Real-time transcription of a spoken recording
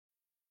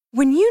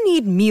When you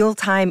need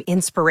mealtime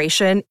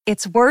inspiration,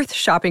 it's worth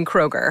shopping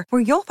Kroger,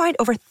 where you'll find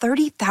over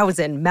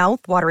 30,000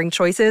 mouth-watering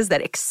choices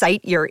that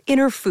excite your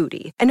inner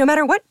foodie. And no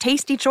matter what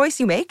tasty choice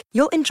you make,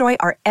 you'll enjoy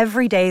our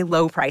everyday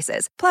low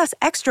prices, plus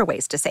extra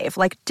ways to save,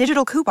 like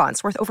digital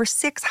coupons worth over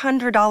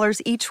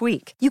 $600 each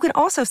week. You can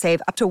also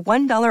save up to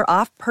 $1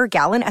 off per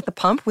gallon at the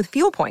pump with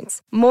fuel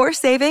points. More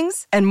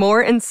savings and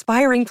more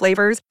inspiring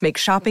flavors make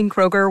shopping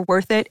Kroger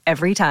worth it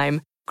every time.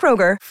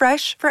 Kroger,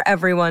 fresh for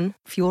everyone.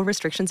 Fuel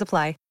restrictions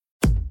apply.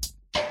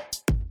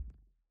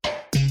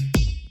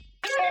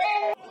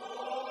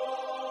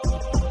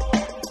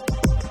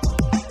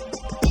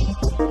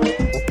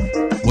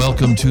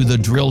 Welcome to the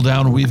Drill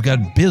Down. We've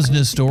got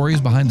business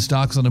stories behind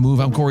stocks on the move.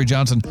 I'm Corey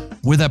Johnson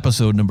with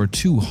episode number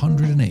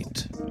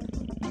 208.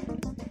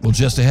 Well,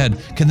 just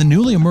ahead, can the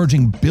newly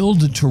emerging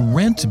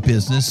build-to-rent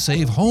business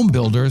save home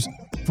builders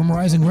from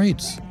rising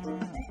rates?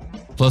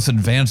 Plus,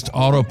 Advanced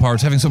Auto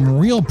Parts having some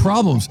real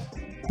problems.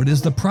 But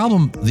is the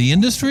problem the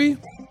industry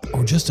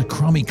or just a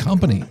crummy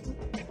company?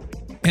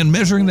 And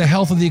measuring the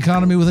health of the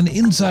economy with an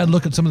inside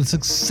look at some of the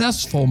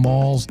successful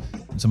malls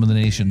in some of the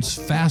nation's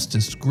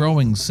fastest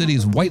growing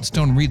cities.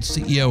 Whitestone REIT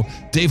CEO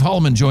Dave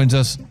Holeman joins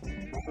us.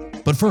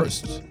 But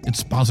first, it's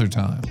sponsor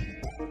time.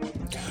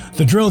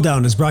 The Drill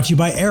Down is brought to you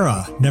by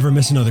Era. Never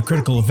miss another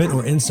critical event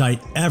or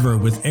insight ever.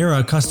 With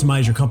Era,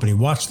 customize your company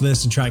watch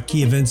list and track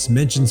key events,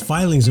 mentions,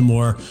 filings, and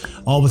more,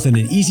 all within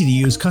an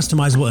easy-to-use,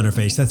 customizable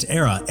interface. That's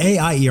Era,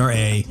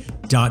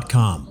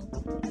 AIERA.com.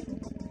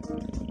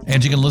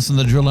 And you can listen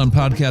to the Drill Down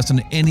podcast on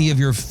any of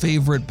your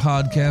favorite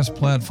podcast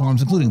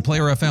platforms, including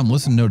Player FM,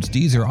 Listen Notes,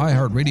 Deezer,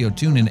 iHeartRadio,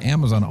 TuneIn,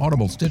 Amazon,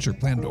 Audible, Stitcher,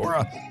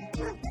 Pandora.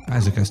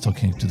 Isaac, I still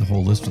can't do the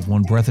whole list with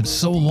one breath. It's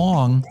so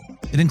long.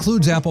 It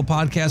includes Apple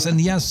Podcasts and,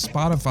 yes,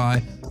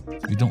 Spotify.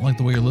 If you don't like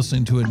the way you're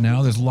listening to it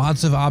now, there's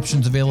lots of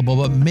options available,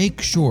 but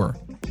make sure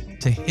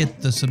to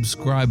hit the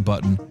subscribe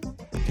button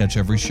to catch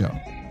every show.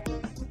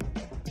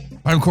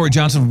 I'm Corey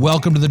Johnson.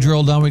 Welcome to the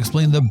Drill Down. We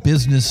explain the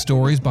business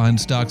stories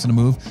behind stocks on the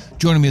move.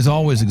 Joining me as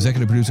always,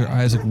 executive producer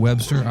Isaac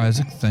Webster.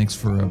 Isaac, thanks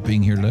for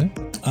being here today.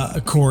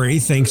 Corey,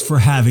 thanks for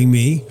having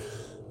me.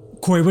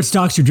 Corey, what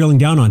stocks are you drilling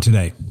down on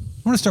today?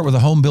 I want to start with the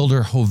home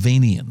builder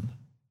Hovnanian.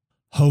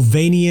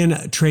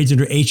 Hovnanian trades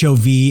under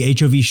HOV.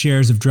 HOV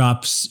shares have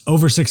dropped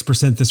over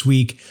 6% this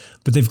week,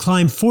 but they've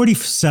climbed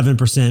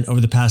 47%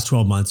 over the past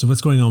 12 months. So what's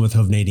going on with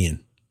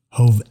Hovnanian?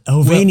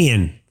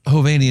 Hovnanian.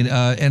 Hovnanian,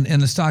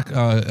 and the stock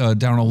down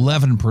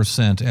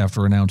 11%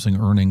 after announcing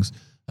earnings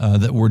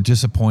that were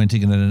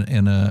disappointing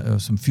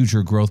and some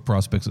future growth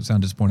prospects that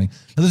sound disappointing.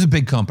 Now, this is a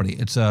big company.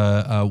 It's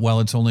while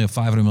it's only a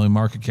 $500 million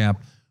market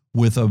cap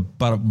with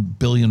about $1.4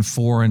 billion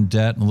in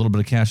debt and a little bit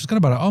of cash, it's got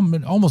about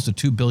almost a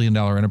 $2 billion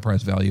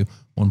enterprise value,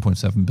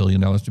 $1.7 billion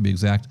to be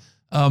exact.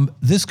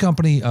 This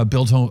company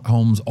builds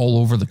homes all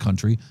over the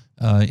country,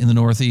 in the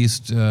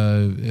Northeast,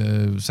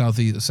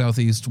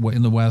 Southeast,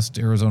 in the West,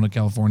 Arizona,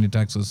 California,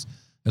 Texas,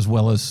 as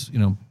well as,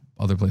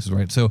 other places,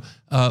 right? So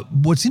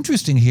what's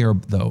interesting here,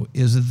 though,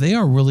 is that they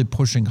are really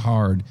pushing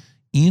hard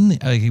in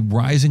a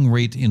rising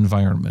rate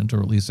environment, or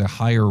at least a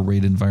higher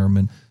rate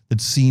environment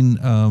that's seen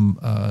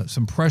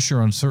some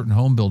pressure on certain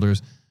home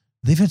builders.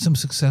 They've had some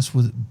success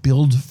with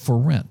build for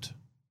rent.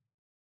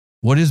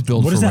 What is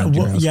build for rent?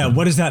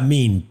 What does that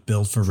mean,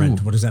 build for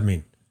rent? What does that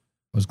mean?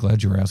 I was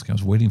glad you were asking. I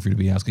was waiting for you to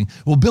be asking.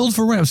 Well, build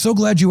for rent. I'm so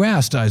glad you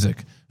asked,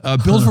 Isaac.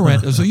 Build for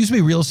rent. So it used to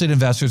be real estate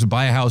investors would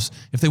buy a house.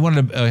 If they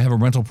wanted to have a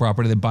rental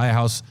property, they'd buy a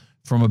house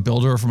from a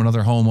builder or from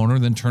another homeowner,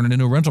 then turn it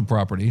into a rental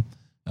property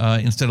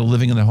instead of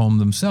living in the home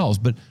themselves.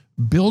 But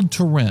build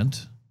to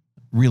rent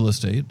real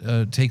estate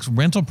takes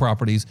rental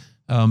properties,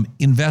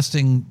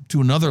 investing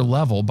to another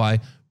level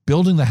by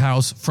building the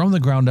house from the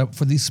ground up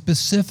for the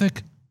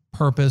specific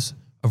purpose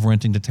of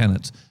renting to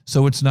tenants.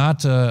 So it's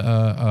not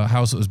a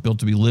house that was built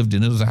to be lived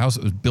in. It was a house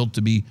that was built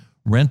to be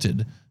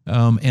rented,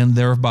 and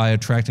thereby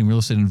attracting real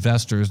estate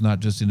investors, not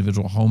just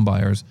individual home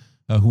buyers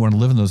who want to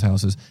live in those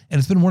houses. And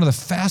it's been one of the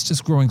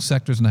fastest growing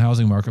sectors in the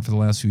housing market for the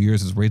last few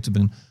years as rates have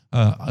been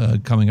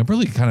coming up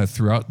really kind of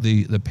throughout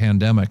the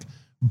pandemic.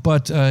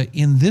 But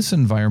in this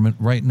environment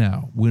right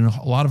now, when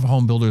a lot of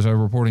home builders are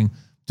reporting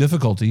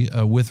difficulty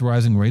with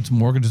rising rates,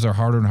 mortgages are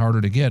harder and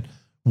harder to get,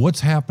 what's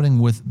happening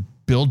with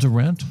build to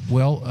rent?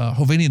 Well,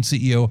 Hovnanian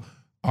CEO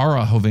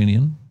Ara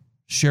Hovnanian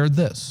shared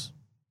this.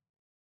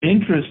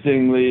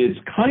 Interestingly, it's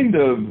kind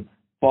of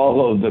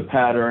followed the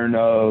pattern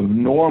of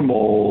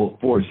normal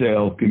for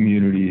sale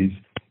communities.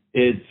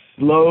 It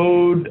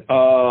slowed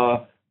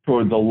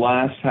toward the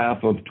last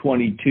half of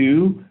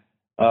 22.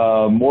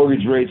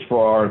 Mortgage rates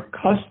for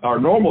our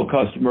normal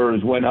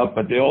customers went up,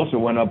 but they also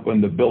went up when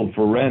the build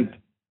for rent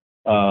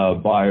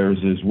buyers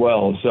as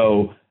well.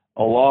 So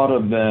a lot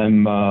of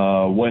them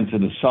went to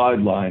the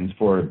sidelines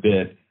for a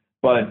bit.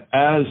 But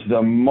as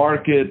the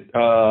market,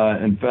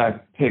 in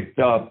fact, picked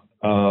up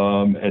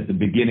at the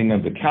beginning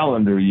of the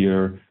calendar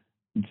year,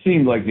 it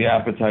seemed like the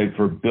appetite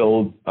for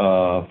build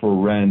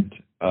for rent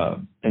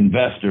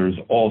investors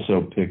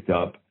also picked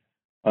up.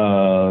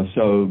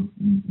 So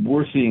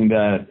we're seeing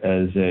that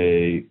as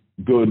a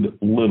good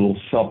little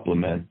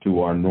supplement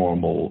to our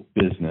normal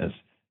business.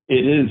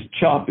 It is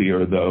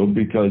choppier, though,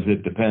 because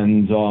it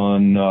depends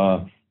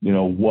on,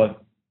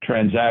 what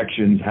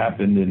transactions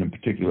happened in a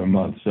particular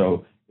month.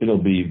 So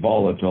it'll be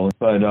volatile.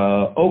 But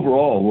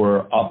overall,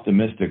 we're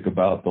optimistic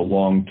about the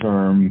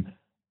long-term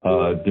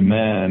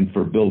demand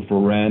for build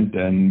for rent,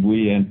 and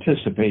we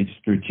anticipate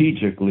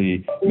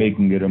strategically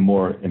making it a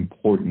more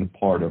important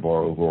part of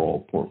our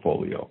overall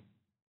portfolio.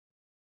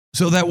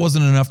 So that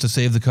wasn't enough to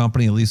save the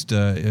company, at least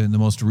in the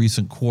most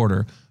recent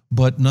quarter.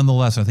 But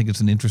nonetheless, I think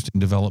it's an interesting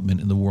development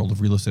in the world of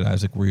real estate,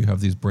 Isaac, where you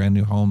have these brand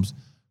new homes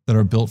that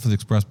are built for the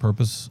express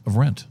purpose of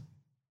rent.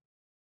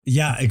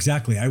 Yeah,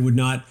 exactly. I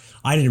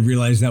didn't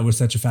realize that was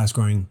such a fast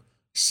growing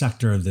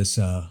sector of this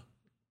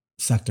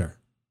sector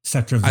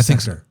of the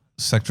sector.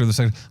 Sector of the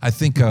sector. I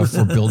think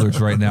for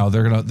builders right now,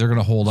 they're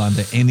gonna hold on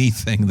to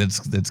anything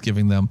that's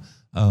giving them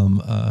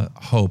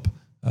hope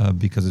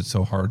because it's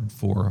so hard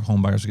for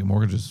home buyers to get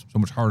mortgages, so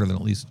much harder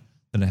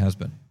than it has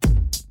been.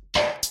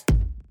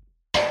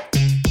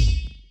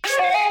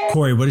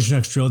 Corey, what is your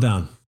next drill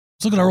down?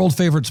 Let's look at our old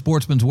favorite,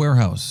 Sportsman's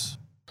Warehouse.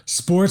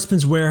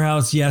 Sportsman's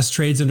Warehouse, yes,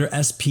 trades under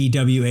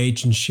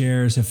SPWH, and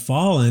shares have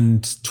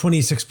fallen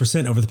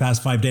 26% over the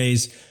past 5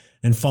 days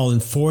and fallen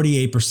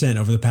 48%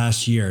 over the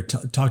past year.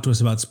 Talk to us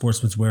about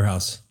Sportsman's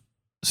Warehouse.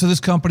 So this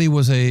company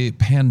was a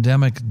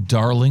pandemic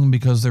darling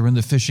because they're in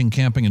the fishing,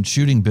 camping, and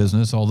shooting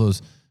business. All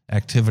those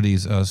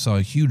activities saw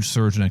a huge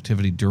surge in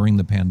activity during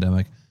the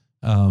pandemic,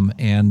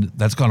 and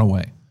that's gone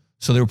away.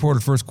 So they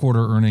reported first quarter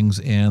earnings,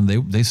 and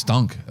they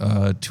stunk.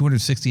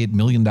 $268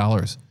 million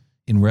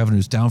in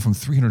revenues, down from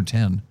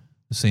 $310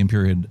 the same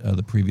period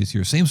the previous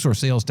year. Same store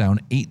sales down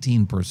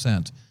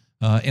 18%.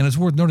 And it's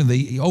worth noting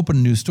they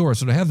opened new stores.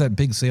 So to have that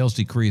big sales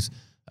decrease,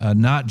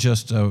 not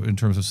just in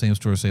terms of same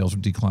store sales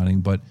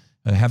declining, but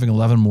having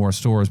 11 more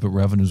stores, but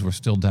revenues were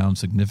still down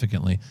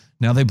significantly.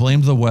 Now they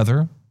blamed the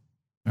weather.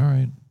 All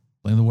right.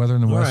 Blame the weather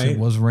in the West. Right. It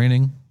was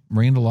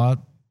rained a lot.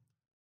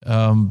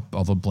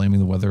 Although blaming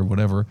the weather,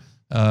 whatever.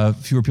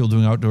 Fewer people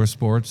doing outdoor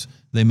sports.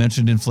 They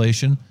mentioned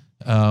inflation.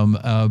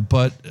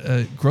 But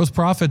gross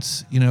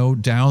profits,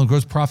 down.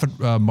 Gross profit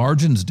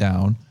margins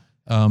down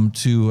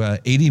to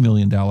 $80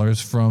 million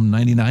from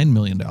 $99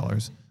 million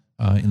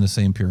in the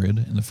same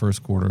period in the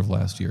first quarter of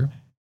last year.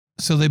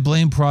 So they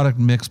blame product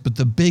mix, but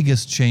the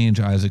biggest change,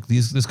 Isaac,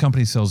 this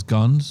company sells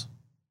guns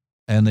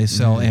and they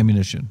sell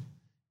ammunition.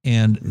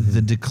 And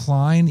the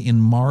decline in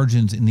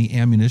margins in the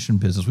ammunition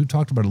business, we've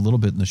talked about it a little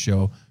bit in the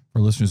show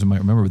for listeners who might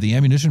remember, but the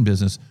ammunition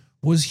business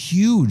was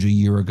huge a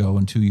year ago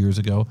and 2 years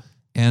ago.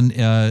 And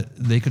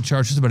they could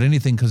charge just about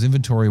anything because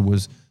inventory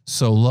was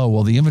so low.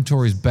 Well, the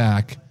inventory's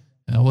back.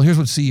 Here's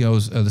what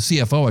the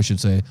CFO, I should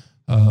say,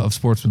 of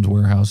Sportsman's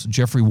Warehouse,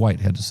 Jeffrey White,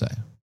 had to say.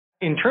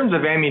 In terms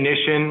of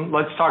ammunition,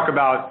 let's talk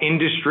about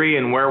industry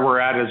and where we're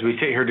at as we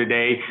sit here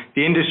today.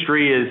 The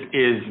industry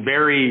is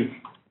very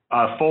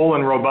full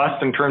and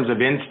robust in terms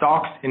of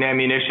in-stocks in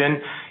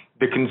ammunition.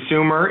 The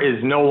consumer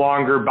is no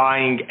longer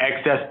buying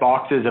excess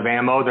boxes of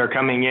ammo. They're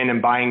coming in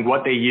and buying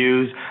what they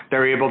use.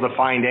 They're able to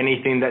find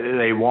anything that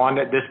they want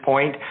at this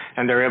point,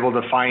 and they're able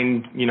to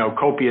find,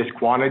 copious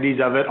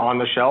quantities of it on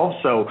the shelves.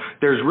 So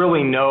there's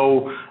really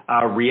no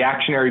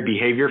reactionary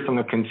behavior from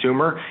the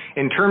consumer.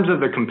 In terms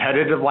of the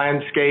competitive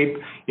landscape,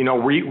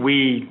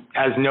 we,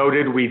 as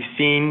noted, we've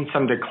seen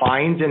some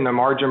declines in the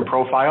margin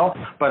profile,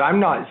 but I'm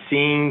not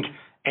seeing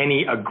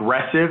any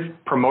aggressive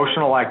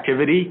promotional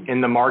activity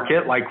in the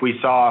market like we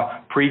saw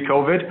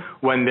pre-COVID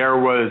when there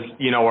was,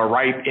 a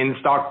ripe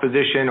in-stock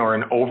position or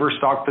an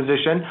overstock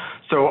position.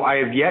 So I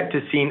have yet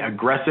to see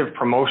aggressive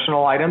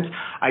promotional items.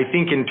 I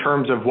think in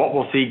terms of what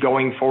we'll see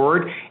going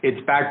forward,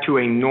 it's back to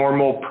a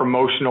normal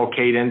promotional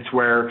cadence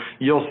where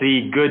you'll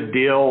see good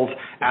deals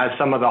as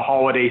some of the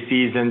holiday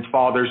seasons,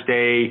 Father's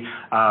Day,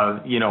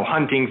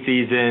 hunting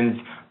seasons,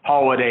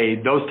 holiday,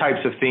 those types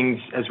of things,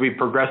 as we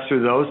progress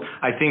through those,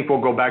 I think we'll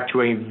go back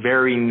to a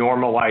very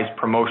normalized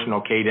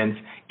promotional cadence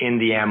in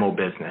the ammo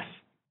business.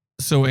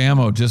 So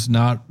ammo, just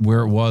not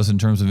where it was in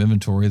terms of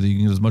inventory. You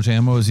can get as much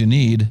ammo as you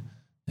need,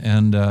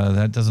 and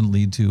that doesn't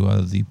lead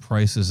to the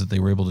prices that they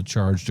were able to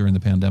charge during the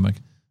pandemic.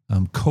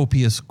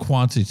 Copious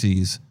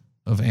quantities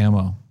of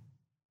ammo.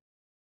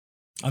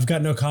 I've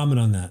got no comment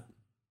on that.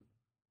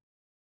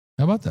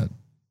 How about that?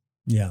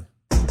 Yeah.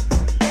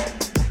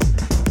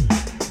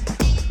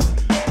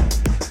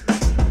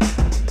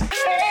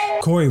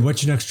 Corey,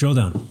 what's your next drill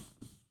down?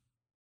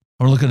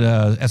 I want to look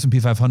at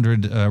S&P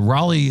 500,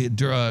 Raleigh,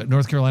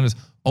 North Carolina's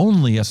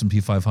only S&P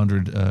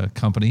 500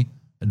 company,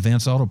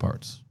 Advanced Auto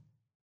Parts.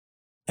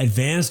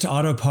 Advanced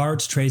Auto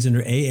Parts trades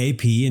under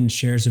AAP, and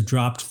shares have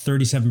dropped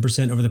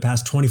 37% over the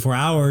past 24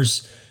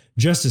 hours.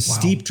 Just a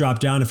steep drop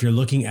down if you're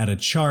looking at a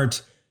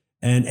chart.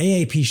 And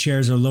AAP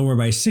shares are lower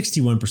by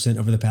 61%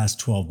 over the past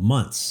 12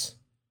 months.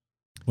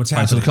 What's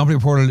happening? So the company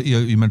reported,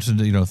 you mentioned,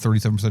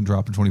 37%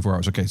 drop in 24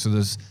 hours. Okay, so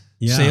this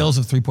sales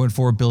of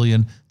 $3.4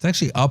 billion. It's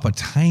actually up a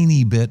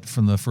tiny bit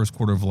from the first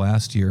quarter of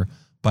last year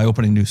by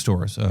opening new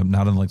stores,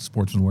 not unlike the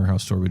Sportsman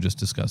Warehouse store we just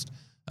discussed.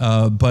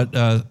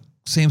 But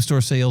same store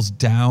sales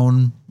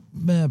down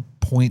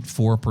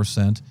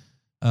 0.4%.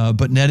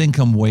 But net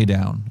income way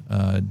down,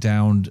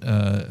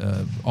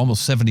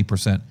 almost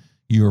 70%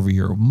 year over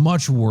year,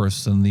 much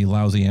worse than the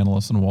lousy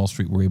analysts on Wall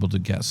Street were able to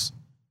guess.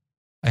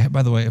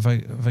 By the way, have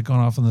I gone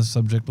off on this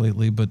subject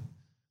lately? But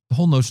the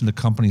whole notion that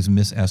companies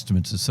miss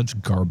estimates is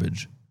such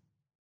garbage.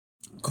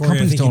 Corey,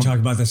 I think you talk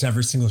about this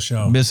every single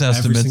show. Miss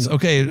estimates.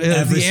 Every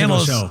the single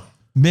analysts show.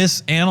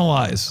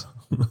 Misanalyze.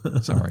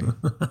 Sorry.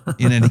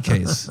 In any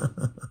case,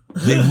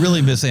 they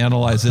really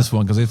misanalyzed this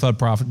one because they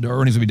thought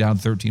earnings would be down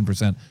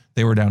 13%.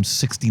 They were down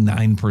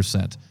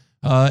 69%.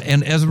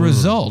 And as a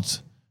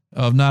result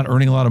of not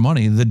earning a lot of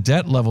money, the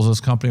debt levels of this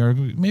company are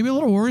maybe a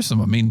little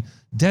worrisome. I mean,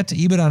 debt to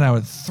EBITDA now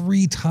at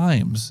 3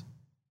 times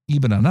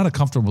EBITDA, not a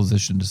comfortable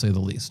position to say the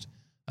least.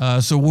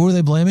 So who are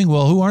they blaming?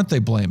 Well, who aren't they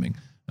blaming?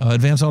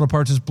 Advanced Auto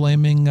Parts is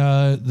blaming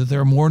that there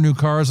are more new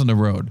cars on the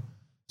road,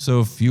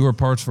 so fewer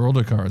parts for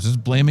older cars. It's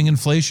blaming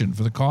inflation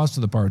for the cost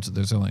of the parts that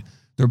they're selling.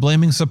 They're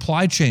blaming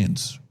supply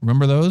chains.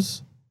 Remember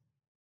those?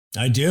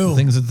 I do. The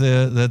things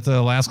that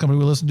the last company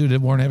we listened to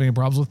weren't having any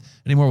problems with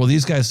anymore. Well,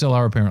 these guys still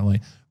are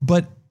apparently.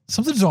 But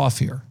something's off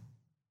here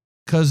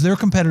because their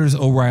competitors,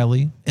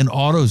 O'Reilly and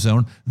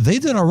AutoZone, they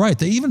did all right.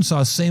 They even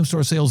saw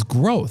same-store sales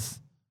growth.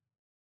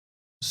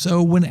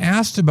 So when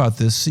asked about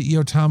this,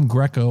 CEO Tom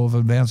Greco of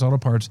Advanced Auto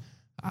Parts,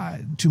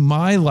 to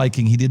my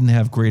liking, he didn't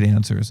have great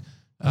answers.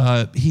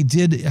 He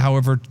did,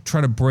 however,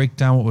 try to break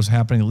down what was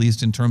happening, at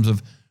least in terms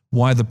of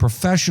why the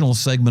professional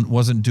segment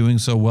wasn't doing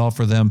so well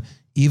for them,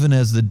 even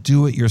as the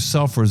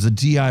do-it-yourselfers, the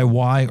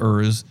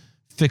DIYers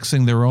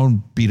fixing their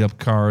own beat-up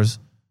cars,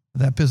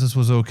 that business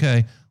was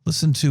okay.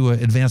 Listen to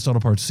Advanced Auto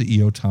Parts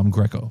CEO Tom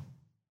Greco.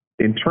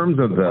 In terms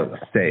of the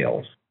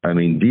sales, I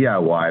mean,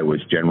 DIY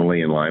was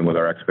generally in line with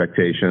our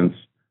expectations.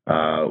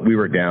 We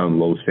were down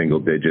low single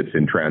digits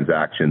in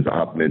transactions,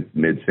 up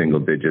mid single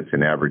digits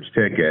in average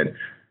ticket.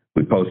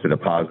 We posted a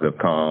positive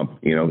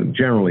comp,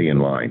 generally in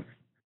line.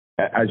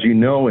 As you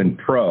know, in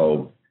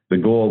Pro, the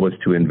goal was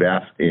to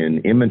invest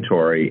in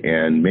inventory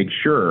and make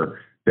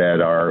sure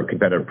that our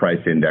competitive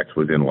price index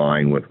was in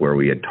line with where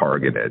we had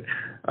targeted.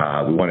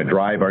 We want to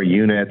drive our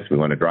units. We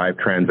want to drive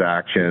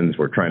transactions.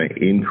 We're trying to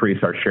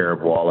increase our share of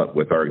wallet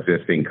with our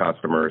existing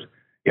customers,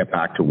 get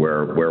back to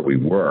where we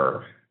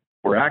were.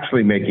 We're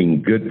actually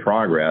making good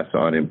progress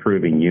on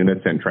improving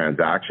units and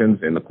transactions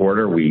in the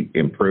quarter. We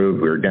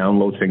improved. We were down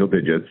low single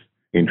digits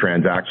in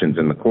transactions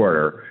in the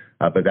quarter,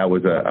 but that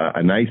was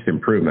a nice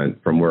improvement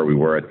from where we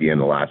were at the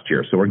end of last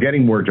year. So we're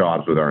getting more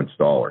jobs with our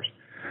installers.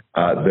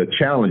 The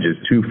challenge is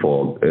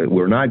twofold.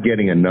 We're not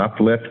getting enough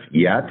lift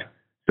yet,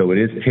 so it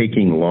is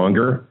taking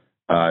longer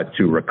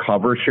to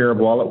recover share of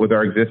wallet with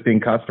our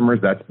existing customers.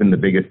 That's been the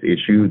biggest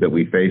issue that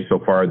we faced so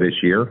far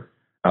this year.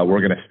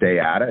 We're going to stay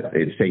at it.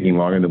 It's taking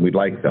longer than we'd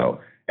like, though.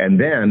 And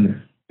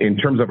then in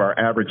terms of our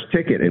average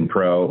ticket in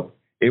Pro,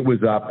 it was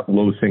up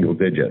low single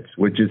digits,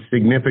 which is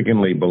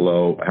significantly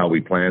below how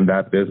we planned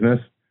that business.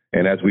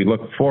 And as we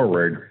look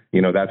forward,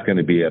 that's going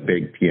to be a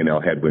big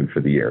P&L headwind for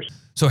the year.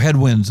 So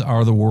headwinds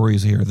are the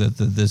worries here that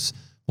this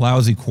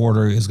lousy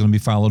quarter is going to be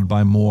followed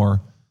by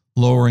more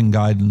lowering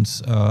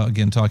guidance.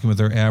 Again, talking with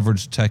their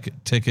average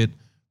ticket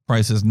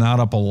prices, not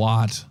up a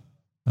lot,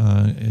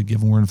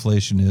 given where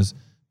inflation is.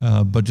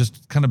 But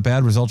just kind of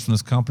bad results from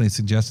this company,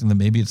 suggesting that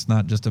maybe it's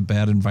not just a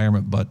bad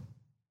environment, but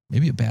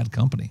maybe a bad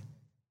company.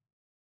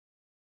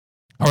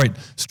 All right,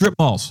 strip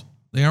malls.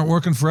 They aren't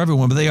working for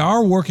everyone, but they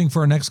are working for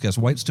our next guest,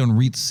 Whitestone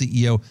REIT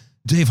CEO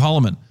Dave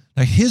Holeman.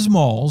 Now, his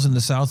malls in the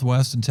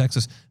Southwest and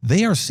Texas,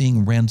 they are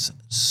seeing rents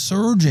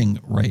surging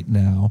right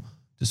now,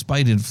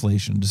 despite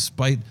inflation,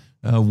 despite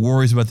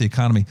worries about the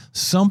economy.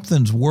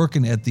 Something's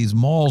working at these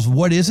malls.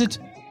 What is it?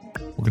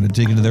 We're going to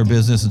dig into their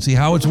business and see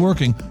how it's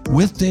working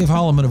with Dave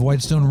Holeman of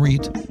Whitestone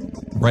REIT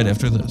right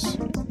after this.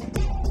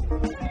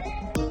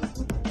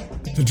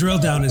 The Drill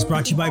Down is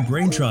brought to you by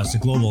BrainTrust, a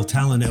global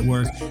talent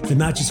network that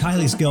matches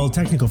highly skilled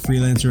technical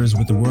freelancers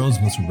with the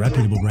world's most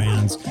reputable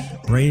brands.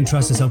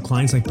 BrainTrust has helped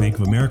clients like Bank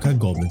of America,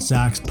 Goldman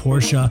Sachs,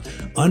 Porsche,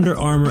 Under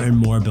Armour, and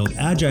more build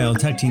agile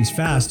tech teams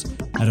fast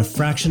at a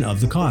fraction of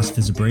the cost.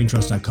 Visit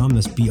BrainTrust.com,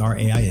 that's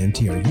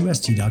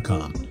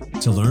BrainTrust.com,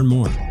 to learn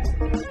more.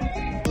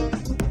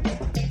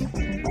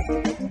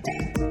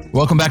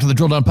 Welcome back to the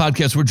Drill Down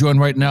Podcast. We're joined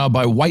right now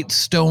by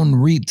Whitestone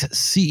REIT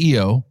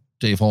CEO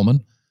Dave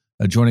Holeman.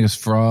 Joining us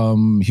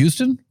from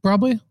Houston,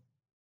 probably?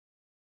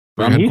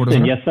 From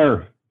Houston, yes,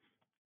 sir.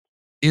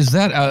 Is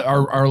that,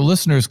 our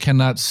listeners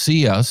cannot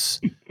see us,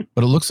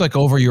 but it looks like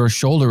over your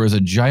shoulder is a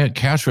giant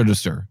cash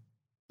register,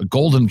 a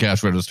golden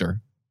cash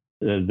register.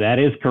 That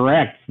is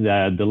correct.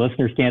 The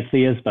listeners can't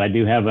see us, but I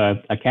do have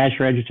a cash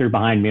register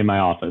behind me in my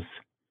office.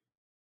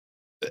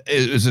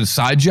 Is it a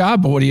side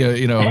job? Or what do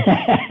in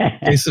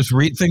case this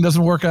REIT thing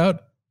doesn't work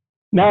out?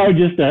 No,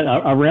 just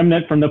a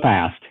remnant from the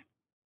past.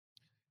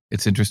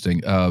 It's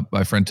interesting.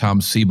 My friend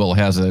Tom Siebel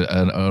has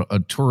a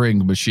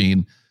Turing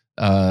machine,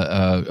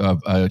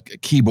 a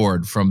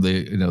keyboard from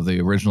the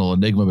original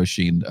Enigma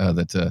machine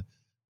that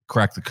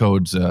cracked the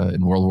codes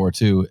in World War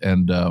II.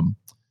 And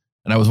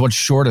I was once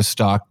short a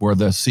stock where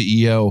the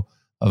CEO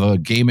of a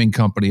gaming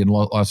company in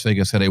Las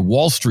Vegas had a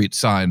Wall Street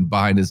sign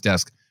behind his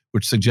desk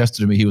which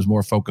suggested to me he was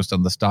more focused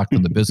on the stock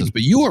than the business.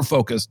 But you are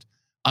focused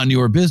on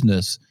your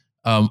business,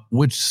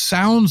 which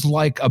sounds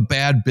like a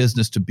bad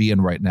business to be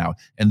in right now,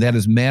 and that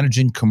is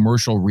managing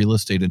commercial real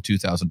estate in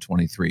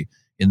 2023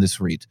 in this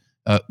REIT.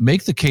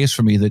 Make the case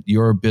for me that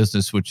your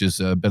business, which has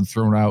been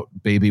thrown out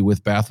baby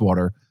with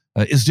bathwater,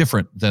 is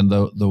different than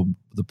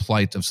the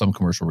plight of some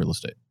commercial real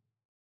estate.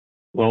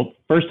 Well,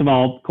 first of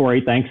all,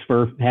 Corey, thanks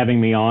for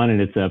having me on,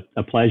 and it's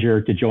a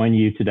pleasure to join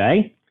you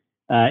today.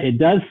 It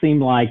does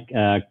seem like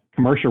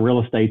commercial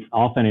real estate's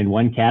often in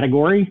one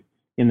category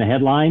in the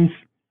headlines.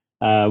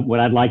 What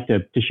I'd like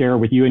to share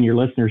with you and your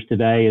listeners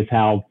today is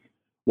how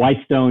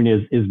Whitestone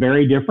is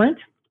very different,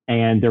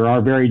 and there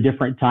are very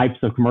different types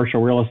of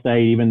commercial real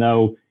estate, even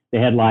though the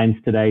headlines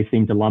today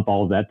seem to lump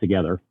all of that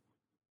together.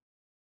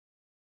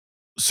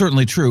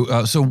 Certainly true.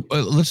 So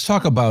let's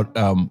talk about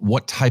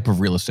what type of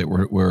real estate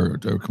we're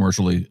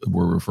commercially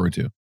we're referring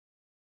to.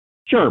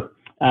 Sure.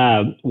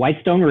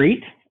 Whitestone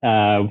REIT.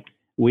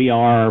 We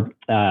are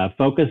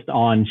focused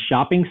on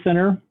shopping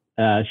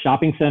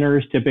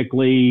centers,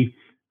 typically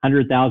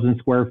 100,000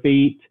 square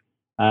feet.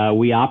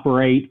 We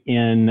operate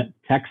in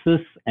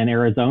Texas and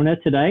Arizona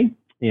today,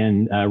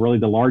 in really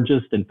the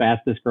largest and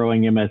fastest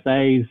growing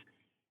MSAs,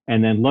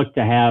 and then look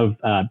to have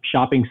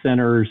shopping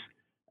centers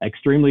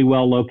extremely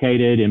well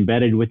located,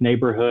 embedded with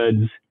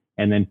neighborhoods,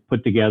 and then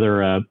put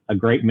together a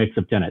great mix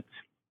of tenants.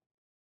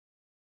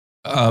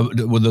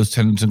 Would those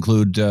tenants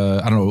include,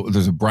 I don't know,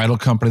 there's a bridal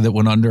company that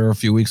went under a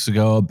few weeks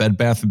ago, Bed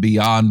Bath &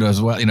 Beyond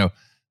as well,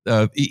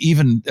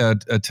 even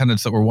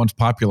tenants that were once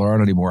popular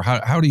aren't anymore.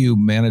 How do you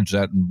manage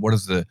that, and what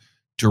is the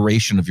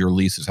duration of your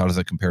leases? How does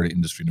that compare to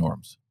industry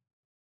norms?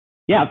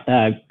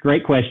 Yeah,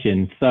 great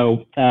question.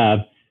 So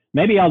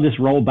maybe I'll just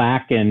roll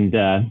back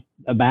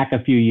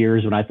a few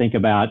years when I think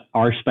about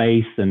our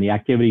space and the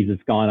activities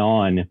that's gone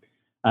on.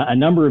 A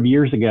number of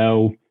years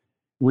ago,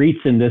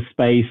 REITs in this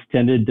space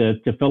tended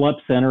to fill up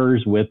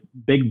centers with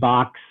big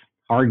box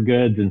hard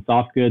goods and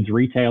soft goods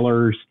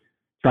retailers,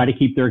 try to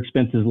keep their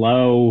expenses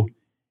low.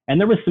 And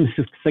there was some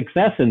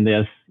success in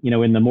this,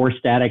 in the more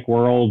static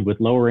world with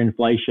lower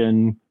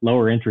inflation,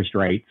 lower interest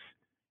rates.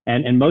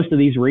 And most of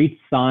these REITs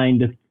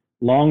signed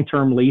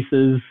long-term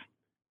leases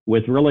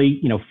with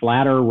really,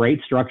 flatter rate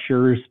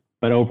structures,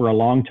 but over a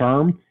long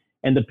term.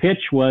 And the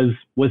pitch was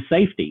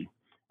safety.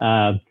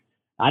 I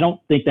don't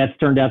think that's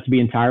turned out to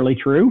be entirely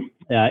true.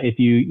 If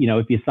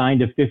you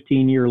signed a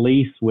 15-year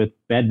lease with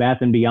Bed Bath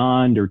 &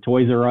 Beyond or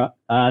Toys R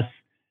Us,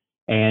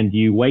 and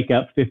you wake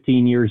up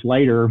 15 years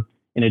later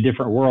in a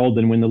different world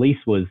than when the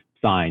lease was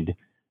signed.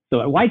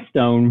 So at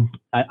Whitestone,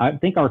 I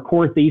think our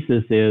core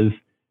thesis is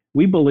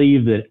we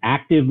believe that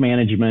active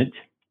management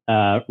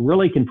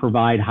really can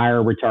provide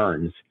higher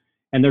returns.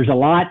 And there's a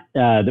lot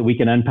that we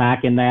can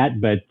unpack in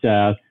that,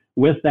 but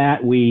with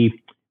that, we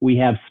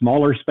have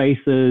smaller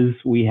spaces,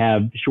 we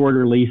have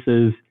shorter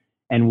leases,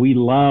 and we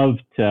love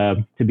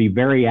to be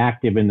very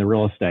active in the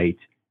real estate.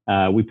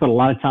 We put a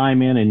lot of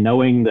time in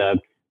knowing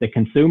the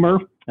consumer,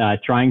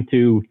 trying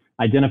to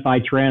identify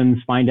trends,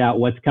 find out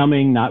what's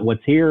coming, not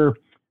what's here,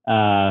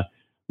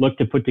 look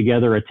to put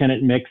together a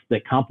tenant mix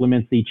that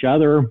complements each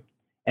other.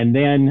 And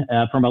then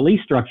from a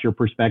lease structure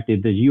perspective,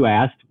 as you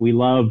asked, we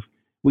love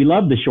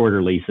the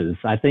shorter leases.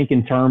 I think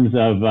in terms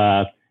of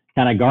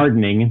kind of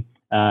gardening,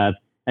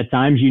 at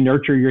times you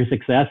nurture your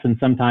success and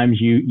sometimes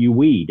you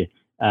weed.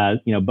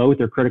 Both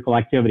are critical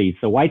activities.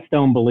 So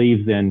Whitestone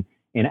believes in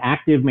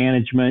active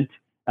management,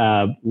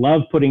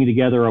 love putting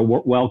together a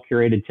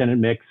well-curated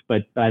tenant mix,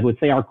 but I would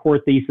say our core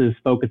thesis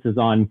focuses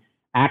on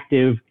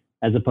active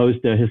as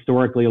opposed to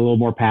historically a little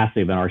more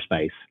passive in our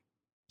space.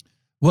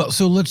 Well,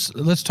 so let's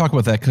talk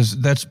about that, because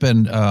that's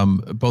been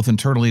both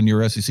internally in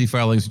your SEC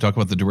filings. You talk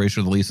about the duration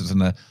of the leases and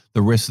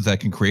the risks that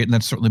can create, and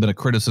that's certainly been a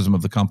criticism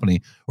of the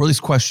company, or at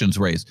least questions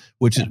raised.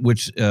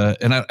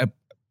 And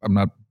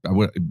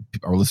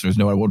our listeners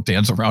know I won't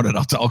dance around it.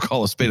 I'll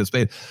call a spade a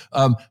spade.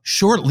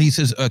 Short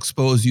leases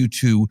expose you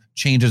to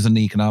changes in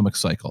the economic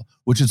cycle,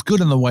 which is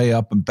good on the way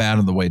up and bad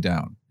on the way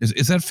down.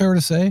 Is that fair to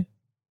say?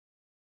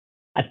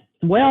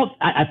 Well,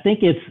 I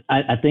think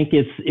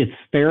it's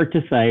fair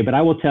to say, but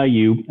I will tell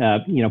you,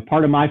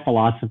 part of my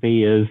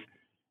philosophy is,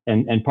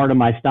 and part of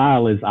my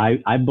style is,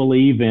 I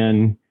believe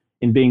in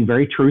being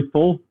very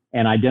truthful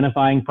and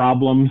identifying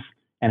problems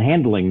and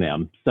handling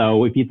them.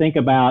 So if you think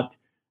about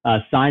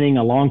signing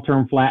a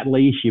long-term flat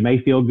lease, you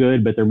may feel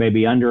good, but there may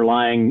be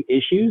underlying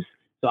issues.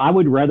 So I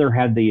would rather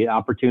have the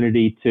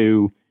opportunity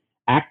to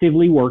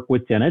actively work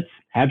with tenants,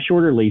 have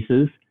shorter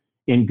leases.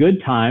 In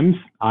good times,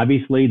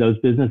 obviously, those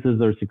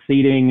businesses are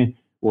succeeding.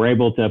 We're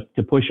able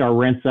to push our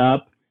rents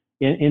up.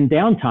 In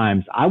down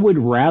times, I would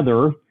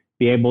rather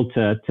be able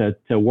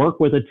to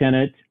work with a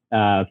tenant,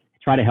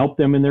 try to help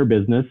them in their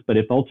business, but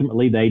if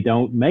ultimately they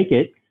don't make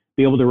it,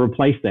 be able to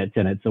replace that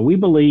tenant. So we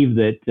believe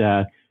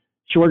that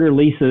shorter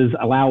leases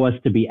allow us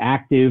to be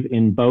active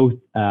in both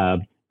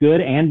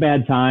good and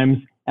bad times.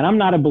 And I'm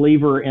not a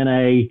believer in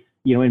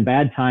in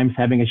bad times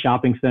having a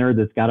shopping center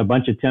that's got a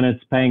bunch of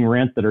tenants paying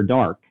rent that are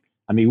dark.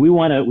 I mean, we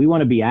want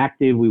to be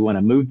active. We want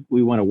to move.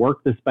 We want to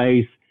work the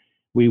space.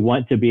 We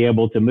want to be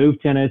able to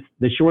move tenants.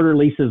 The shorter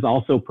leases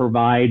also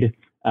provide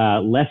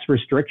less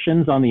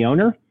restrictions on the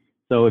owner.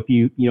 So if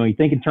you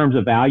think in terms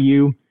of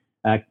value,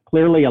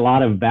 clearly a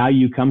lot of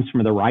value comes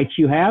from the rights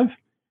you have.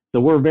 So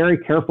we're very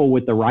careful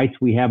with the rights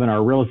we have in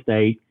our real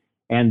estate.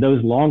 And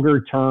those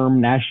longer term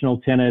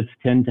national tenants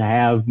tend to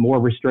have more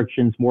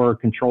restrictions, more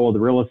control of the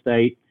real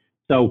estate.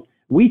 So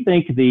we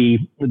think the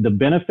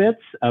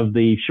benefits of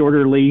the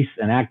shorter lease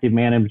and active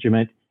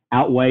management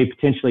outweigh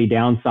potentially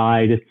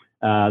downside,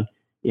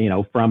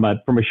 from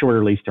a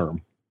shorter lease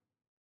term.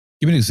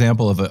 Give me an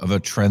example of a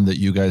trend that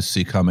you guys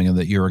see coming and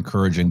that you're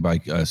encouraging by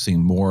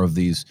seeing more of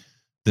this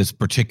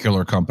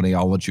particular company.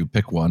 I'll let you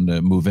pick one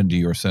to move into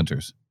your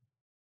centers.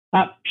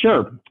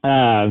 Sure.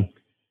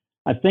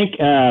 I think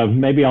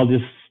maybe I'll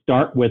just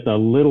start with a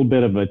little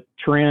bit of a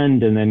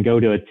trend and then go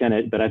to a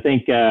tenant. But I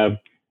think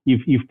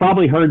you've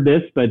probably heard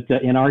this, but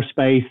in our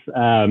space,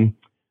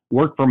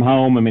 work from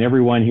home. I mean,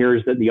 everyone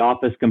hears that the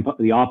office,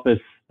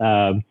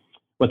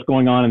 what's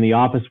going on in the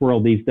office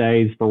world these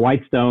days. For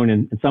Whitestone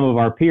and some of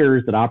our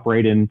peers that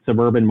operate in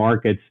suburban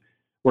markets,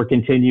 we're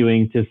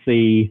continuing to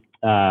see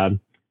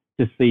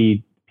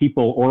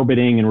people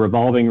orbiting and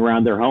revolving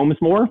around their homes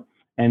more.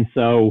 And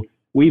so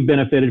we've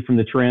benefited from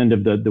the trend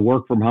of the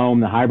work from home,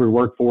 the hybrid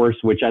workforce,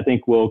 which I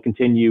think will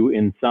continue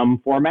in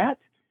some format.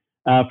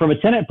 From a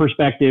tenant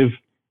perspective,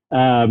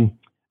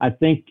 I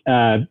think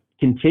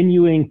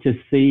continuing to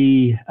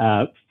see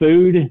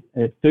food,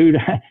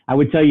 I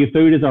would tell you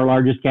food is our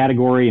largest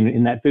category. And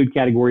in that food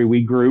category,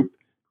 we group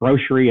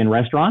grocery and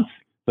restaurants.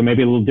 So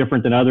maybe a little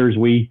different than others.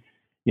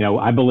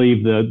 I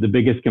believe the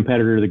biggest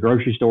competitor to the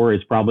grocery store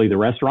is probably the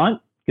restaurant,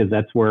 because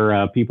that's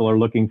where people are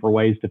looking for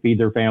ways to feed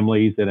their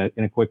families in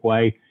a quick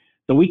way.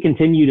 So we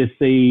continue to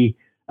see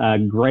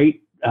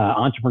great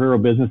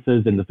entrepreneurial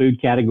businesses in the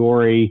food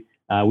category.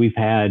 We've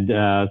had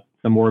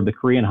some more of the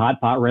Korean hot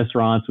pot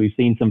restaurants. We've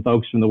seen some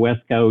folks from the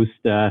West Coast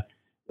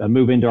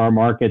move into our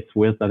markets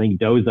with, I think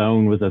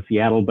Dozone was a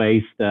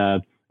Seattle-based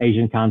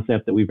Asian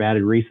concept that we've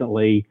added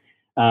recently.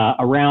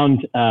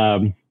 Around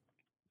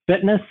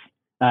fitness,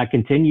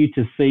 continue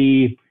to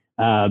see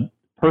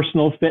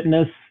personal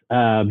fitness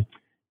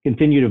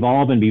continue to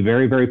evolve and be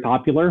very, very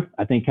popular.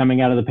 I think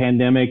coming out of the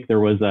pandemic, there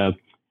was a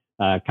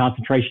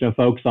concentration of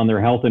folks on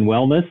their health and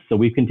wellness. So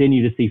we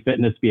continue to see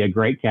fitness be a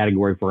great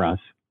category for us.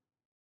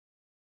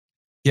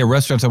 Yeah,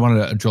 restaurants, I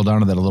wanted to drill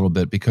down on that a little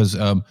bit because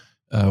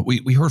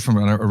we heard from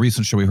a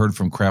recent show, we heard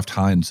from Kraft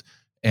Heinz,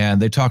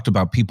 and they talked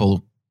about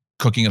people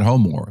cooking at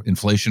home more,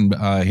 inflation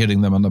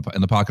hitting them in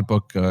the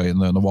pocketbook, in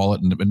the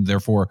wallet, and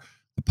therefore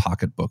the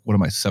pocketbook. What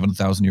am I,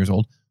 7,000 years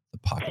old? The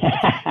pocketbook.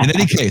 In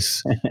any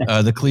case,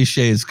 the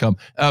cliches come.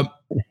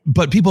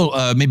 But people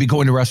maybe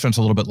go into restaurants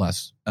a little bit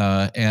less.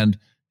 And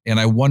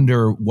I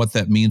wonder what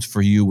that means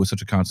for you with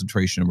such a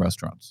concentration in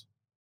restaurants.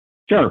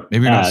 Sure.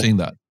 Maybe you're not seeing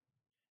that.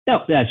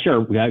 No,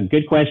 sure.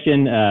 Good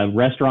question.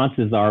 Restaurants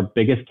is our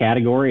biggest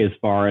category as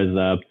far as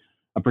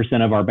a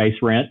percent of our base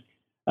rent.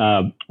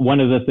 One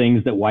of the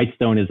things that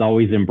Whitestone has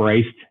always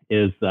embraced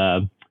is,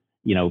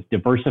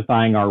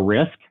 diversifying our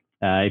risk.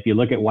 If you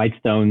look at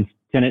Whitestone's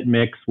tenant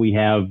mix, we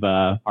have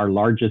our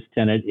largest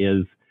tenant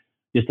is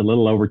just a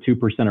little over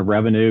 2% of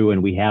revenue,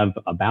 and we have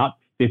about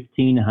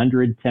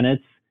 1,500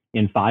 tenants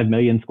in 5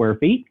 million square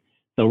feet.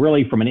 So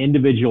really, from an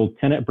individual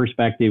tenant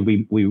perspective,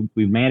 we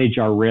manage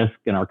our risk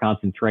and our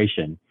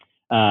concentration.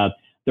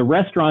 The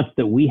restaurants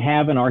that we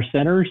have in our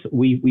centers,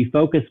 we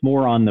focus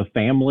more on the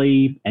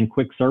family and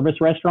quick service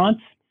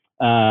restaurants.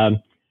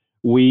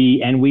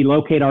 We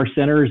locate our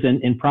centers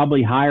in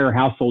probably higher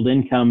household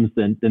incomes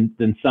than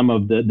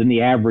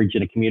the average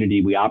in a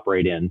community we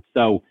operate in.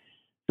 So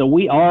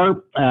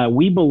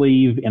we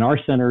believe in our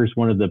centers,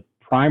 one of the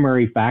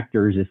primary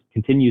factors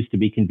continues to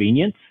be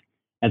convenience.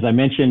 As I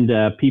mentioned,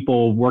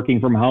 people working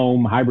from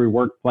home, hybrid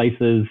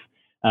workplaces,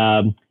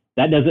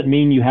 that doesn't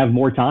mean you have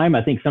more time.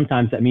 I think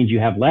sometimes that means you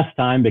have less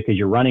time because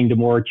you're running to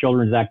more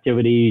children's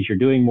activities, you're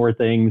doing more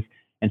things.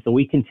 And so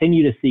we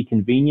continue to see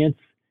convenience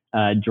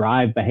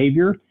drive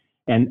behavior.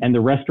 And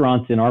the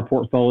restaurants in our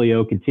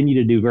portfolio continue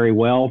to do very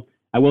well.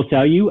 I will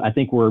tell you, I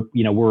think we're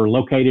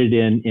located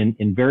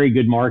in very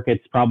good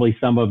markets, probably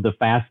some of the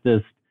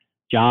fastest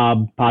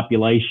job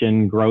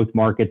population growth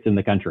markets in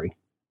the country.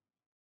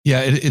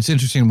 Yeah, it's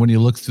interesting when you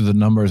look through the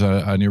numbers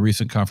on your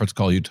recent conference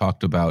call. You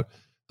talked about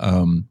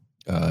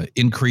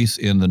increase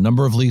in the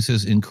number of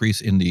leases, increase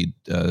in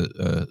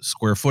the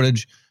square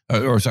footage,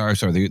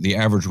 the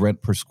average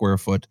rent per square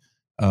foot.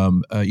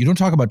 You don't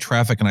talk about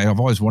traffic, and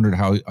I've always wondered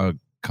how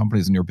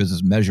companies in your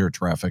business measure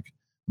traffic.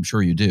 I'm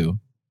sure you do.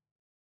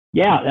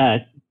 Yeah,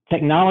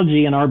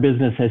 technology in our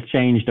business has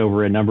changed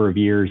over a number of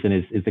years and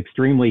is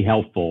extremely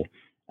helpful.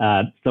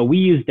 So we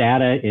use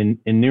data in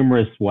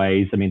numerous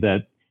ways. I mean,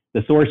 the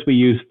source we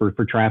use for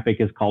traffic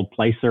is called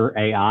Placer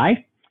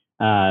AI.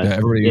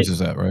 Everybody uses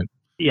that, right?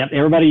 Yeah,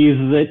 everybody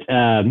uses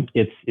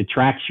it. It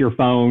tracks your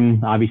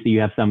phone. Obviously,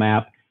 you have some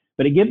app,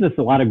 but it gives us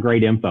a lot of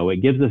great info. It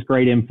gives us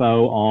great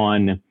info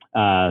on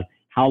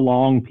how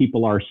long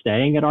people are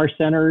staying at our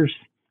centers,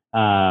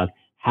 how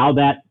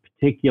that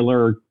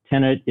particular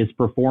tenant is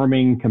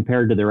performing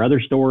compared to their other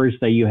stores.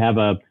 Say you have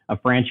a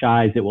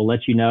franchise, it will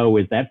let you know,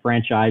 is that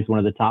franchise one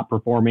of the top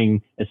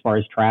performing as far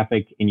as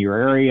traffic in your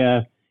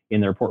area,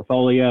 in their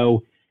portfolio.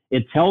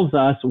 It tells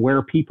us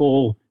where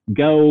people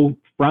go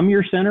from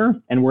your center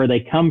and where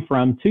they come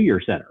from to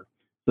your center.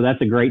 So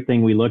that's a great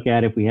thing we look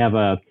at. If we have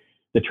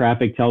the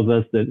traffic tells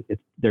us that if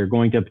they're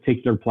going to a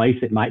particular place,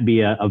 it might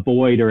be a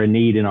void or a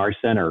need in our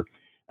center.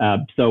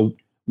 So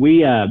we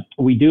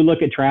do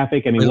look at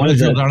traffic. I mean, let's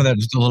drill down to that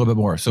just a little bit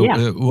more. So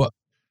yeah.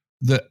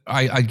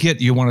 I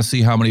get you want to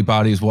see how many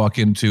bodies walk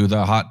into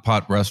the hot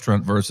pot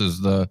restaurant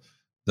versus the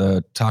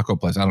taco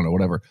place. I don't know,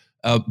 whatever.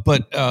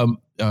 But the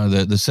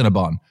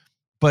Cinnabon.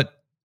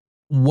 But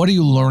what are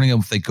you learning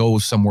if they go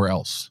somewhere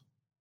else?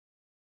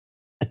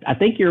 I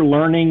think you're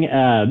learning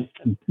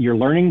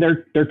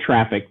their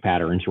traffic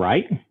patterns,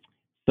 right?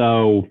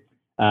 So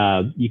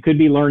you could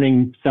be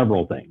learning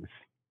several things.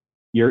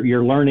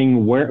 You're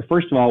learning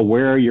first of all,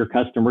 where are your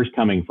customers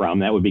coming from?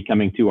 That would be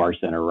coming to our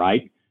center,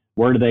 right?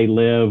 Where do they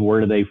live? Where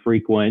do they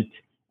frequent?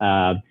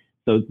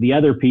 So the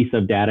other piece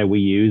of data we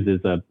use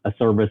is a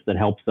service that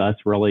helps us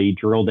really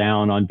drill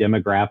down on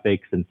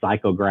demographics and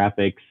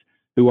psychographics.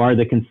 Who are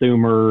the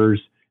consumers?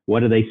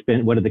 What do they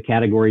spend? What are the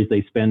categories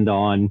they spend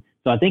on?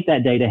 So I think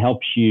that data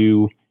helps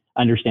you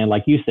understand,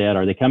 like you said,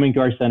 are they coming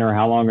to our center?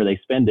 How long are they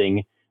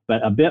spending?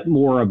 But a bit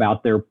more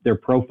about their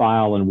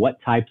profile and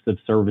what types of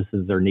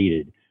services are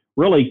needed.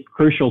 Really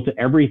crucial to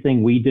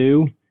everything we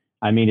do.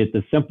 I mean, at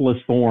the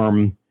simplest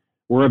form,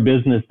 we're a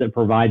business that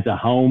provides a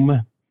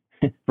home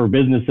for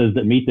businesses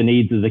that meet the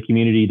needs of the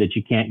community that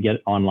you can't get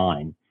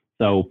online.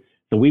 So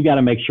we've got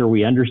to make sure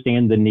we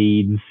understand the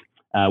needs.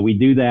 We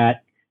do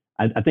that.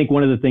 I think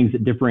one of the things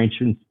that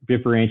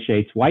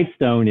differentiates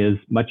Whitestone is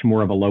much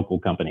more of a local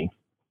company.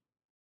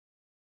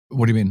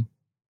 What do you mean?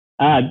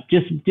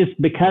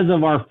 Just because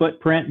of our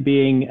footprint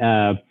being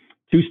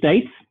 2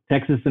 states,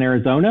 Texas and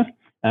Arizona,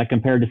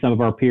 compared to some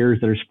of our peers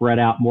that are spread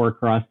out more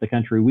across the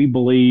country, we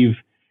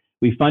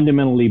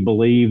fundamentally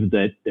believe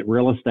that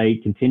real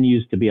estate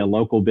continues to be a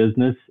local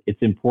business.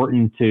 It's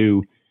important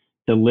to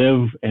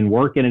live and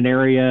work in an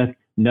area,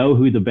 know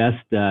who the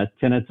best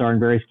tenants are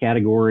in various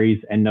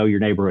categories, and know your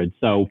neighborhood.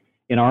 So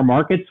in our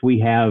markets, we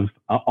have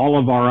all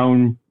of our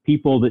own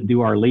people that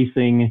do our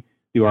leasing,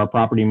 do our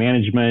property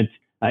management,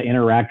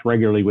 interact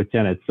regularly with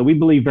tenants. So we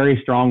believe very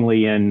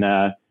strongly in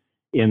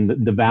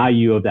the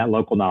value of that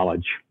local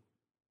knowledge.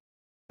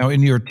 Now,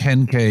 in your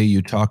 10K,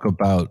 you talk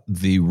about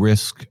the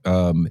risk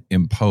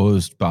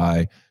imposed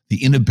by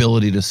the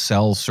inability to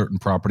sell certain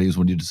properties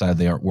when you decide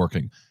they aren't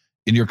working.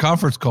 In your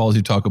conference calls,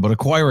 you talk about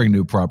acquiring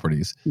new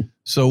properties.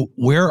 So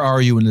where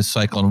are you in this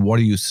cycle, and what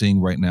are you seeing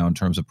right now in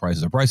terms of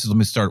prices? Let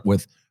me start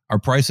with, are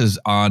prices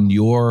on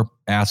your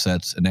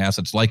assets and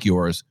assets like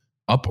yours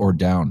up or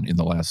down in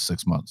the last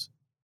 6 months?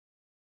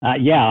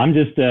 Yeah, I'm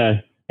just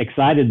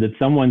excited that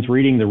someone's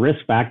reading the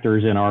risk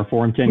factors in our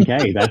Form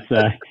 10K. That's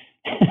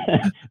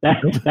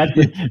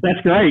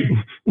great.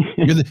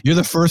 You're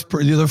the first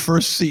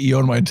CEO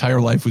in my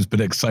entire life who's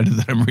been excited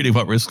that I'm reading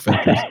about risk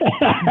factors.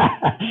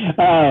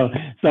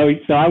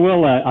 So I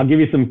will. I'll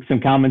give you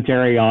some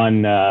commentary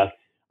on our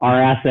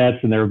assets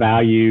and their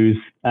values.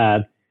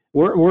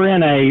 We're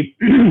in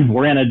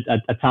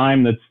a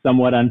time that's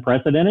somewhat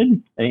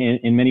unprecedented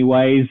in many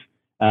ways.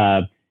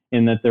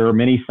 In that there are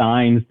many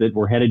signs that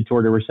we're headed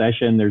toward a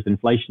recession. There's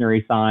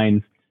inflationary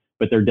signs,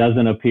 but there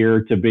doesn't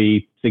appear to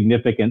be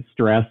significant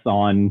stress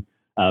on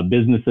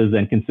businesses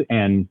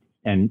and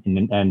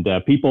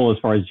people as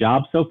far as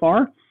jobs so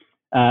far.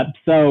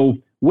 So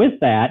with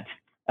that,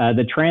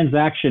 the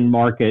transaction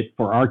market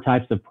for our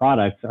types of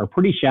products are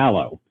pretty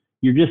shallow.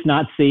 You're just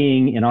not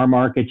seeing, in our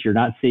markets, you're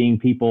not seeing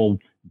people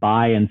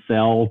buy and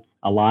sell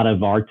a lot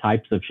of our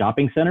types of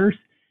shopping centers.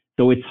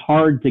 So it's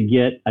hard to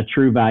get a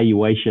true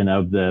valuation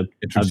of the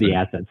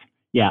assets.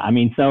 Yeah, I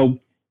mean, so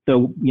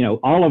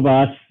all of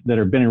us that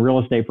have been in real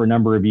estate for a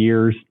number of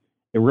years,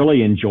 they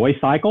really enjoy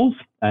cycles.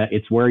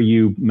 It's where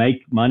you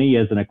make money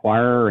as an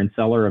acquirer and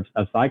seller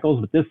of cycles.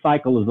 But this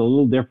cycle is a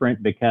little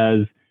different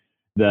because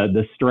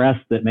the stress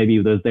that maybe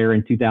was there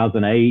in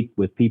 2008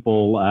 with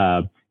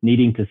people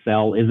needing to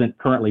sell isn't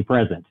currently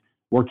present.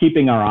 We're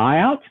keeping our eye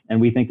out, and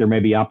we think there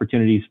may be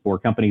opportunities for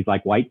companies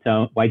like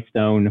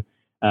Whitestone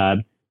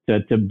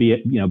to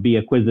be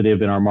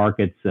acquisitive in our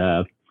markets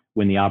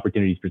when the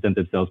opportunities present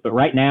themselves. But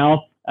right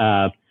now,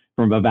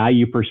 from a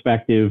value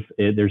perspective,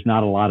 there's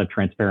not a lot of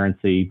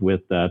transparency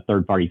with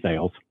third-party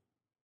sales.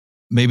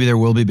 Maybe there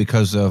will be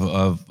because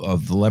of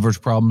the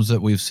leverage problems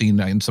that we've seen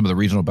in some of the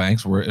regional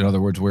banks, where, in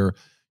other words, where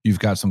you've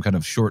got some kind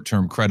of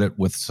short-term credit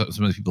with some of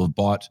the people who have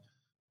bought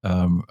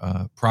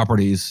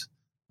properties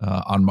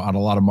on a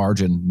lot of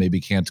margin, maybe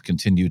can't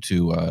continue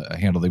to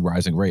handle the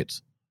rising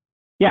rates.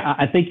 Yeah,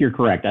 I think you're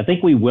correct. I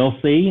think we will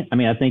see. I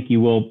mean, I think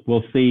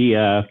we'll see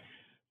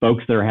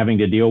folks that are having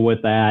to deal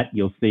with that.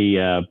 You'll see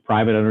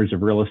private owners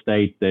of real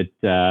estate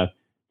that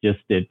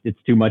it's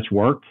too much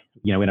work.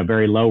 In a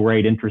very low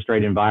rate interest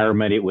rate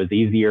environment, it was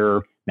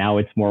easier. Now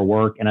it's more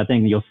work. And I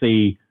think you'll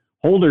see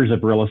holders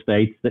of real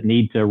estate that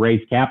need to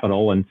raise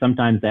capital. And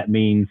sometimes that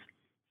means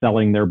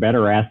selling their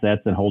better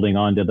assets and holding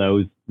on to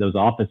those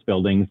office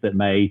buildings that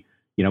may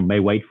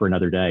wait for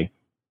another day.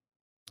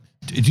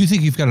 Do you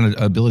think you've got an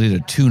ability to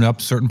tune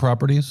up certain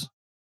properties?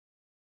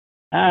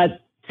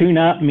 Tune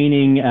up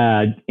meaning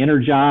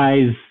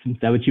energize. Is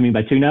that what you mean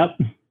by tune up?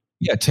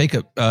 Yeah,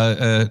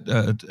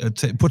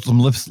 put some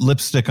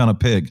lipstick on a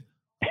pig.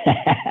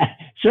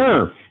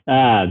 Sure.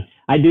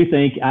 I do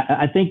think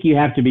I think you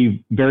have to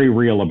be very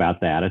real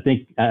about that. I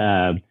think,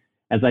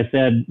 as I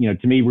said,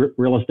 to me,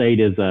 real estate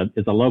is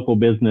a local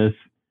business.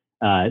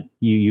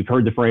 You've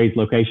heard the phrase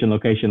location,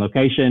 location,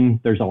 location.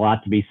 There's a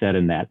lot to be said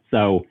in that.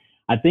 So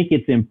I think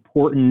it's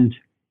important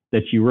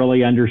that you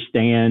really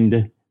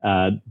understand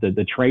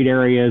the trade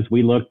areas.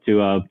 We look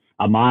to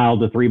a mile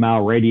to 3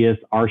 mile radius.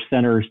 Our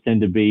centers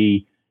tend to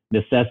be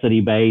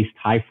necessity-based,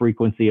 high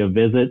frequency of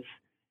visits.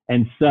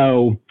 And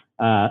so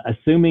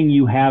assuming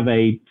you have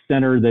a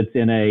center that's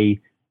in a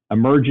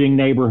emerging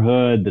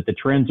neighborhood, that the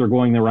trends are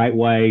going the right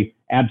way,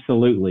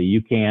 absolutely,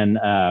 you can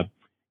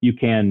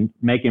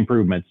make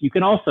improvements. You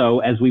can also,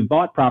 as we've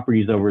bought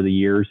properties over the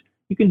years,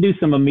 you can do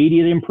some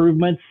immediate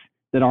improvements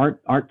that aren't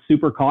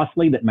super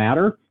costly, that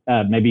matter.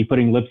 Maybe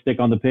putting lipstick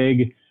on the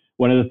pig.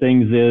 One of the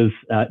things is,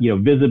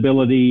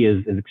 visibility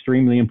is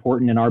extremely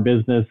important in our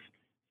business.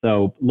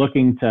 So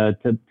looking to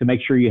make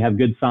sure you have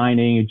good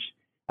signage,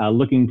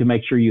 looking to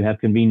make sure you have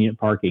convenient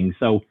parking.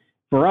 So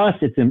for us,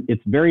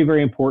 it's very,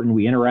 very important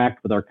we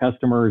interact with our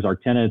customers, our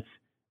tenants,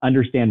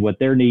 understand what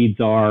their needs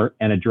are,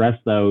 and address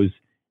those.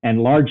 And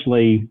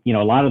largely, a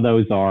lot of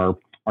those are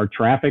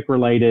traffic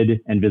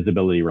related and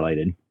visibility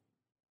related.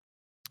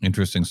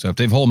 Interesting stuff.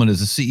 Dave Holeman is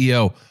the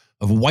CEO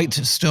of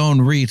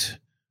Whitestone REIT.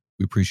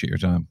 We appreciate your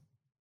time.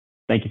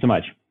 Thank you so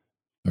much. All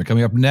right,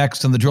 coming up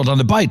next on the Drill Down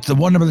the Bite, the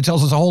one number that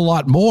tells us a whole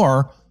lot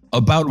more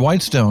about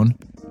Whitestone,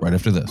 right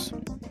after this.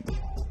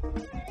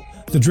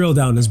 The Drill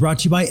Down is brought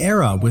to you by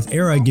Era. With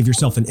Era, give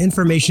yourself an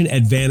information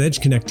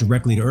advantage. Connect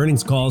directly to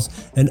earnings calls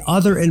and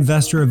other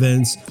investor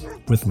events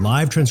with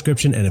live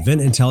transcription and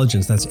event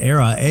intelligence. That's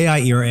Era,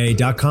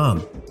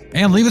 AIERA.com.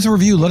 And leave us a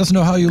review. Let us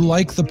know how you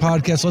like the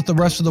podcast. Let the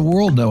rest of the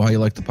world know how you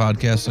like the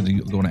podcast. And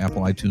you go on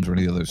Apple, iTunes, or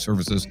any other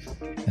services.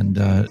 And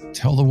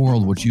tell the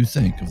world what you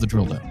think of the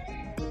Drill Down.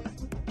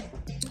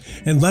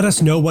 And let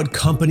us know what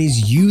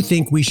companies you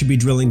think we should be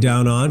drilling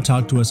down on.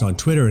 Talk to us on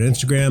Twitter and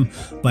Instagram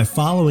by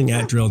following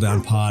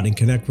 @DrillDownPod, and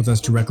connect with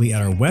us directly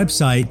at our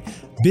website,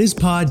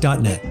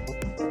 bizpod.net.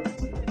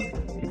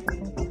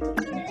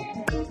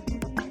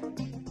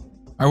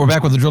 All right, we're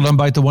back with the Drill Down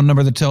Bite, the one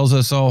number that tells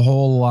us a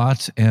whole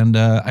lot. And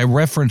I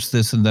referenced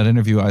this in that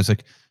interview,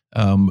 Isaac,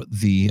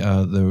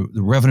 the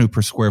revenue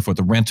per square foot,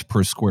 the rent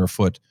per square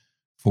foot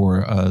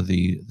for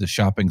the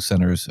shopping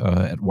centers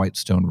at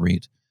Whitestone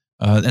REIT.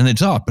 And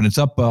it's up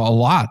a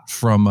lot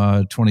from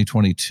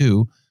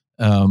 2022.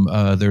 They're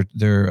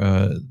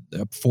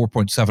up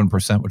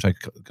 4.7%, which I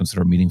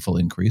consider a meaningful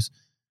increase.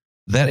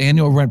 That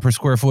annual rent per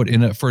square foot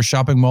for a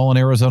shopping mall in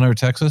Arizona or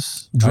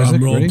Texas.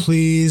 Drum roll,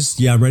 please.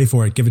 Yeah, I'm ready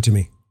for it. Give it to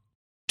me.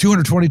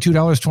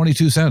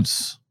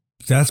 $222.22.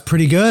 That's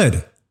pretty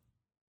good.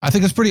 I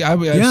think it's pretty. It's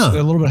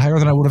a little bit higher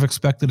than I would have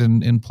expected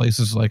in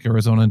places like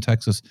Arizona and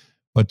Texas.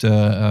 But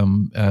I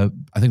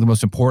think the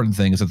most important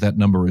thing is that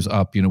number is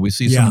up. We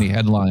see so many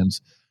headlines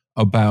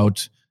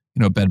about,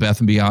 Bed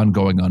Bath & Beyond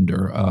going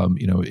under.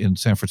 In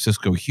San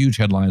Francisco, huge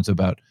headlines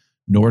about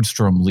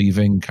Nordstrom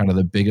leaving kind of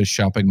the biggest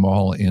shopping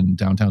mall in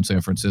downtown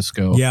San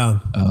Francisco. Yeah.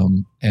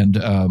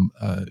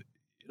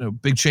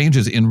 Big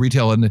changes in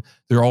retail, and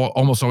they're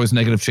almost always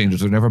negative changes.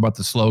 They're never about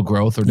the slow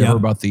growth. They're never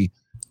about the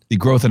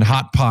growth in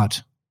hot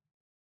pot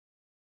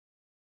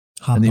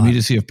and the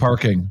immediacy of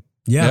parking.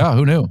 Yeah.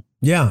 Who knew?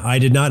 Yeah, I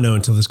did not know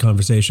until this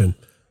conversation.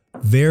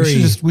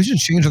 We should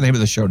change the name of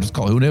the show. Just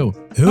call Who Knew?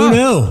 Who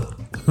knew?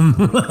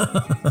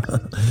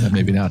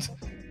 Maybe not.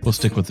 We'll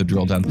stick with the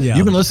Drill Down. Yeah.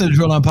 You've been listening to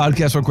Drill Down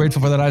Podcast. We're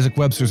grateful for that. Isaac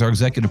Webster is our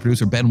executive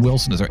producer. Ben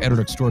Wilson is our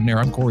editor extraordinaire.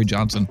 I'm Corey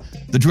Johnson.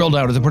 The Drill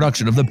Down is a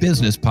production of the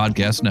Business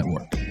Podcast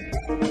Network.